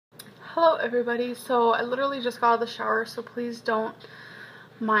Hello everybody. So I literally just got out of the shower, so please don't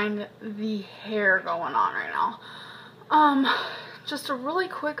mind the hair going on right now. Just a really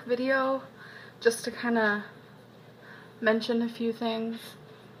quick video just to kind of mention a few things.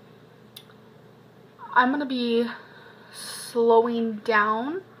 I'm going to be slowing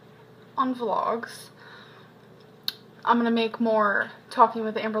down on vlogs. I'm going to make more Talking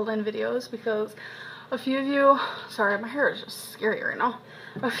with Amberlynn videos because a few of you, sorry, my hair is just scary right now.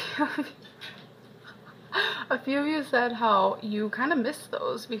 A few of you said how you kind of miss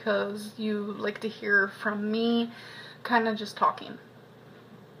those because you like to hear from me kind of just talking.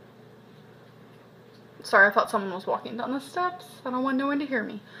 Sorry, I thought someone was walking down the steps. I don't want no one to hear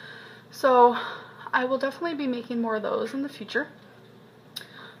me. So I will definitely be making more of those in the future.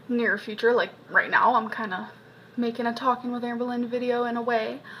 Near future, like right now, I'm kind of making a Talking with Amberlynn video in a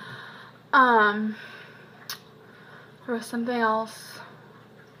way. There was something else.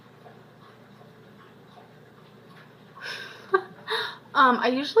 I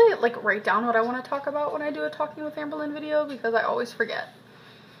usually like write down what I want to talk about when I do a Talking with Amberlynn video because I always forget.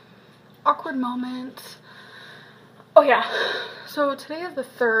 Awkward moments. Oh yeah, so today is the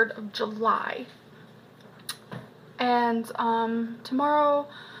 3rd of July. And tomorrow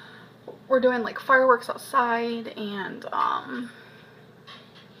we're doing like fireworks outside and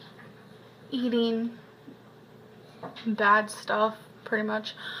eating bad stuff pretty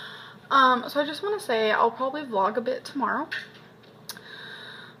much. So I just want to say I'll probably vlog a bit tomorrow.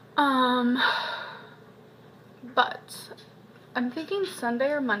 But I'm thinking Sunday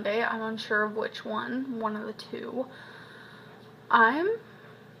or Monday, I'm unsure of which one of the two. I'm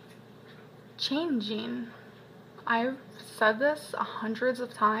changing. I've said this hundreds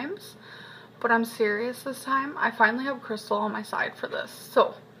of times, but I'm serious this time. I finally have Crystal on my side for this,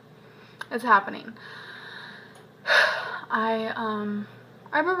 so it's happening. I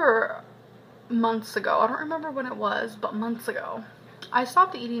remember months ago, I don't remember when it was, but months ago, I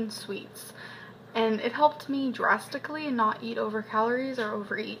stopped eating sweets, and it helped me drastically not eat over calories or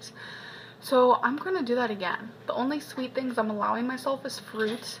overeat. So I'm going to do that again. The only sweet things I'm allowing myself is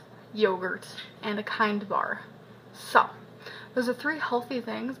fruit, yogurt, and a Kind bar. So those are 3 healthy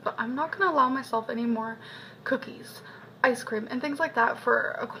things, but I'm not going to allow myself any more cookies, ice cream, and things like that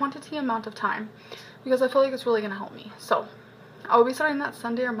for a quantity amount of time because I feel like it's really going to help me. So I'll be starting that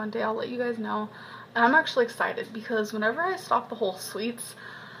Sunday or Monday. I'll let you guys know. And I'm actually excited because whenever I stop the whole sweets,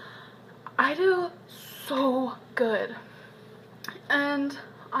 I do so good. And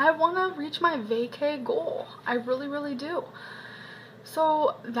I want to reach my vacay goal. I really, really do.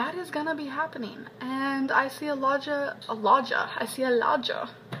 So that is going to be happening. And I see Elijah,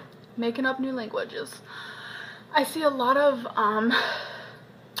 making up new languages. I see a lot of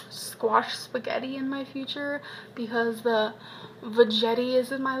squash spaghetti in my future because the veggetti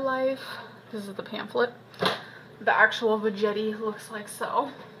is in my life. This is the pamphlet. The actual veggetti looks like so.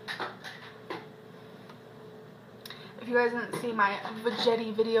 If you guys didn't see my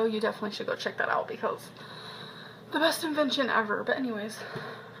veggetti video, you definitely should go check that out because the best invention ever. But anyways,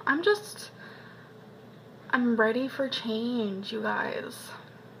 I'm ready for change, you guys.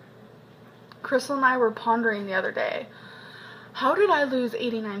 Crystal and I were pondering the other day, how did I lose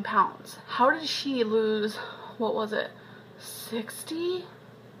 89 pounds? How did she lose, what was it, 60?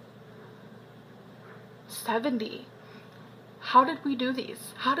 70? How did we do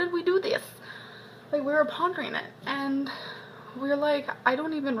these? How did we do this? Like, we were pondering it, and we were like, I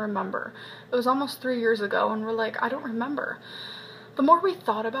don't even remember. It was almost 3 years ago, and we're like, I don't remember. The more we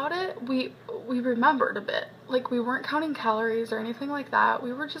thought about it, we remembered a bit. Like, we weren't counting calories or anything like that.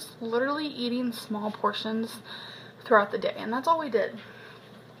 We were just literally eating small portions throughout the day, and that's all we did.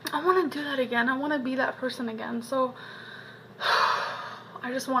 I want to do that again. I want to be that person again. So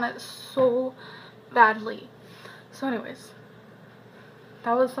I just want it so badly. So anyways,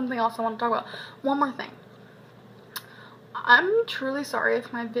 that was something else I want to talk about. One more thing. I'm truly sorry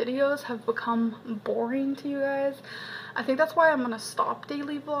if my videos have become boring to you guys. I think that's why I'm going to stop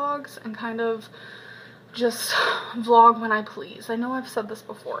daily vlogs and kind of just vlog when I please. I know I've said this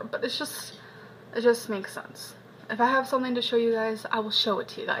before, but it just makes sense. If I have something to show you guys, I will show it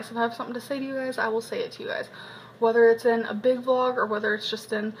to you guys. If I have something to say to you guys, I will say it to you guys. Whether it's in a big vlog or whether it's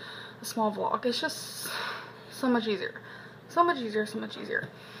just in a small vlog. It's just so much easier. So much easier, so much easier.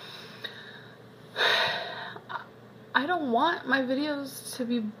 I don't want my videos to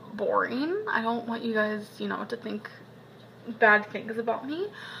be boring. I don't want you guys, you know, to think bad things about me.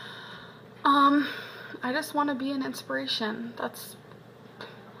 I just want to be an inspiration. That's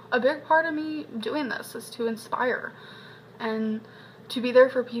a big part of me doing this, is to inspire and to be there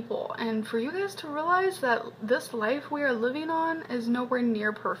for people, and for you guys to realize that this life we are living on is nowhere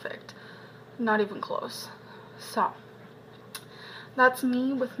near perfect. Not even close. So that's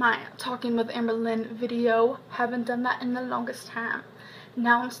me with my Talking with Amberlynn video. Haven't done that in the longest time.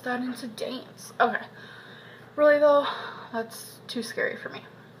 Now I'm starting to dance. Okay. Really though, that's too scary for me.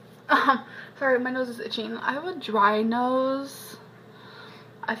 Sorry, my nose is itching. I have a dry nose.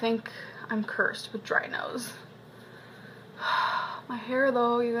 I think I'm cursed with dry nose. My hair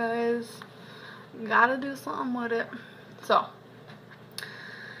though, you guys. Gotta do something with it. So.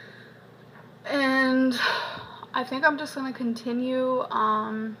 And I think I'm just gonna continue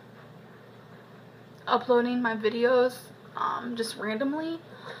uploading my videos just randomly.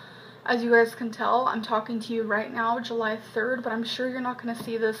 As you guys can tell, I'm talking to you right now, July 3rd, but I'm sure you're not gonna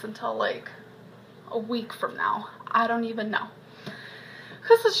see this until like a week from now. I don't even know,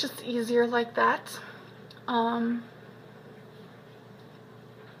 because it's just easier like that. I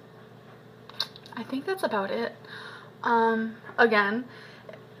think that's about it. Again,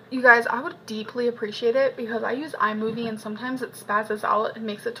 you guys, I would deeply appreciate it, because I use iMovie and sometimes it spazzes out and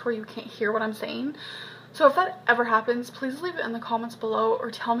makes it to where you can't hear what I'm saying. So if that ever happens, please leave it in the comments below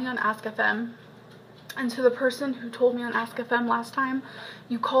or tell me on Ask FM. And to the person who told me on Ask FM last time,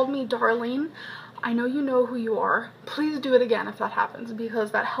 you called me darling. I know you know who you are. Please do it again if that happens,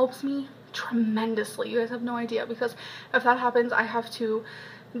 because that helps me tremendously. You guys have no idea, because if that happens, I have to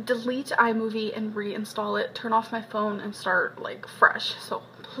delete iMovie and reinstall it, turn off my phone, and start like fresh. So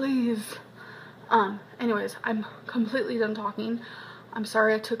please. Anyways, I'm completely done talking. I'm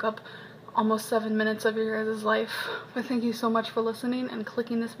sorry I took up almost 7 minutes of your guys' life, but thank you so much for listening and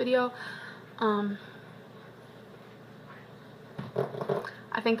clicking this video. I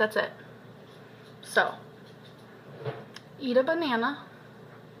think that's it. So, eat a banana,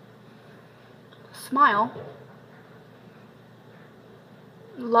 smile,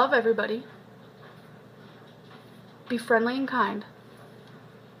 love everybody, be friendly and kind,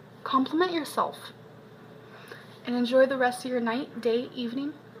 compliment yourself, and enjoy the rest of your night, day,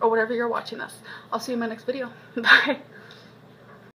 evening, or whatever you're watching this. I'll see you in my next video. Bye.